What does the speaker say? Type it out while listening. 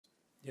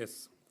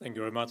Yes, thank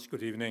you very much.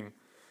 Good evening.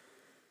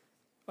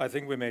 I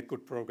think we made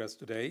good progress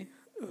today,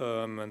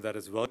 and that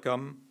is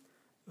welcome.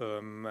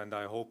 And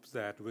I hope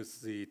that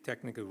with the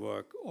technical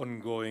work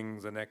ongoing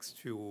the next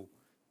few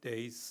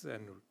days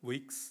and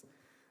weeks,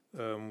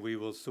 we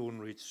will soon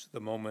reach the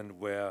moment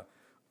where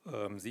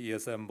the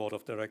ESM Board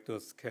of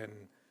Directors can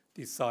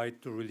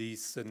decide to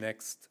release the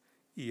next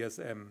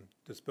ESM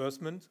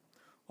disbursement.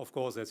 Of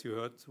course, as you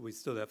heard, we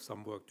still have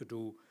some work to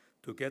do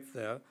to get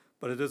there,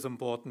 but it is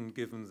important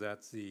given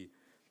that the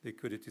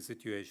liquidity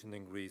situation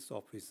in Greece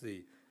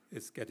obviously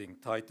is getting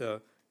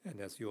tighter, and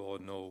as you all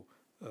know,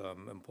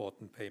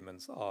 important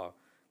payments are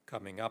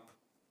coming up.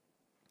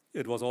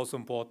 It was also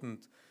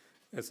important,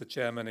 as the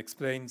chairman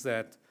explained,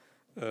 that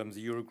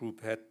the Eurogroup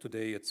had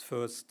today its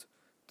first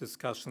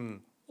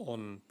discussion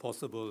on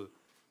possible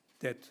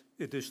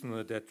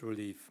additional debt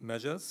relief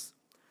measures.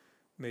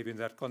 Maybe in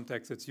that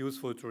context, it's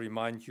useful to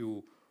remind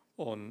you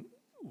on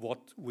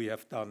what we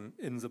have done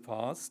in the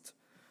past.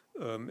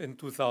 In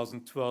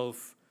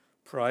 2012,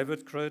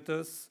 private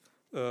creditors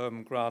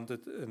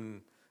granted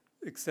an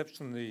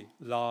exceptionally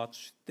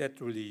large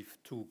debt relief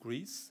to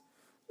Greece.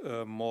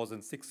 More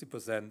than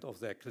 60% of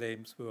their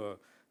claims were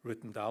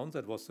written down.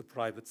 That was the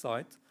private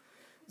side.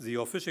 The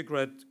official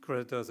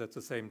creditors at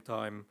the same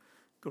time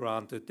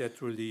granted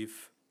debt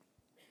relief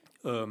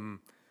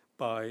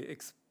by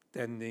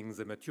extending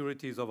the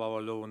maturities of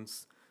our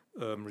loans,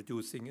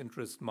 reducing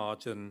interest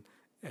margin,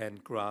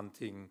 and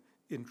granting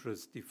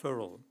interest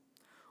deferral.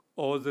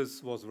 All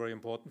this was very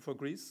important for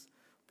Greece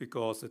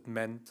because it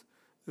meant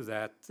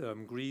that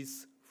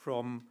Greece,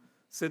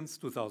 since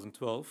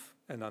 2012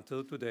 and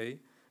until today,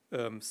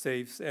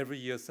 saves every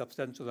year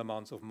substantial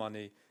amounts of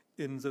money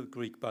in the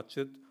Greek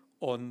budget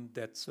on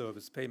debt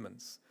service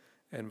payments.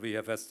 And we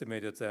have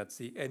estimated that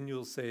the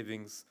annual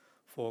savings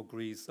for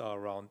Greece are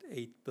around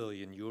 8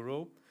 billion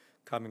euro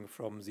coming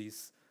from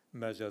these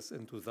measures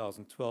in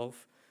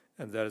 2012,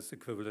 and that is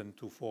equivalent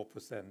to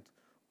 4%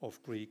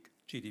 of Greek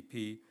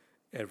GDP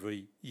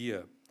every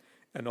year.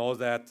 And all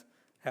that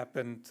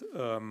happened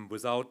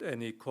without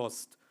any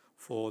cost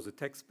for the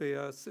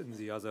taxpayers in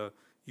the other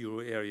euro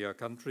area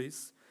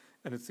countries.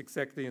 And it's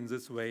exactly in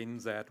this vein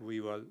that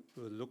we will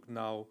look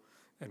now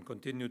and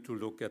continue to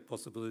look at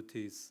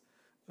possibilities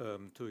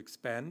to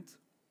expand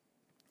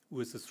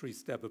with a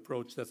three-step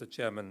approach that the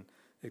chairman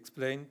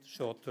explained: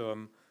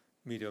 short-term,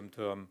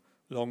 medium-term,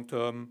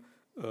 long-term,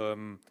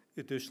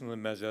 additional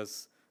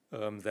measures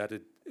that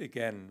it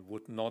again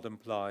would not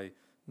imply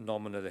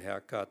nominal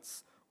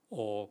haircuts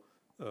or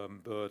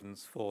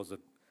burdens for the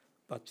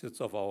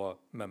budgets of our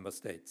member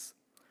states.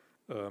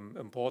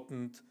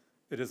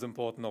 It is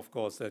important, of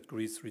course, that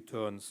Greece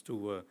returns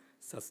to a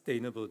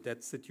sustainable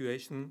debt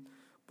situation,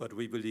 but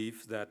we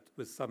believe that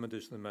with some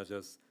additional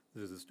measures,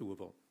 this is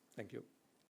doable. Thank you.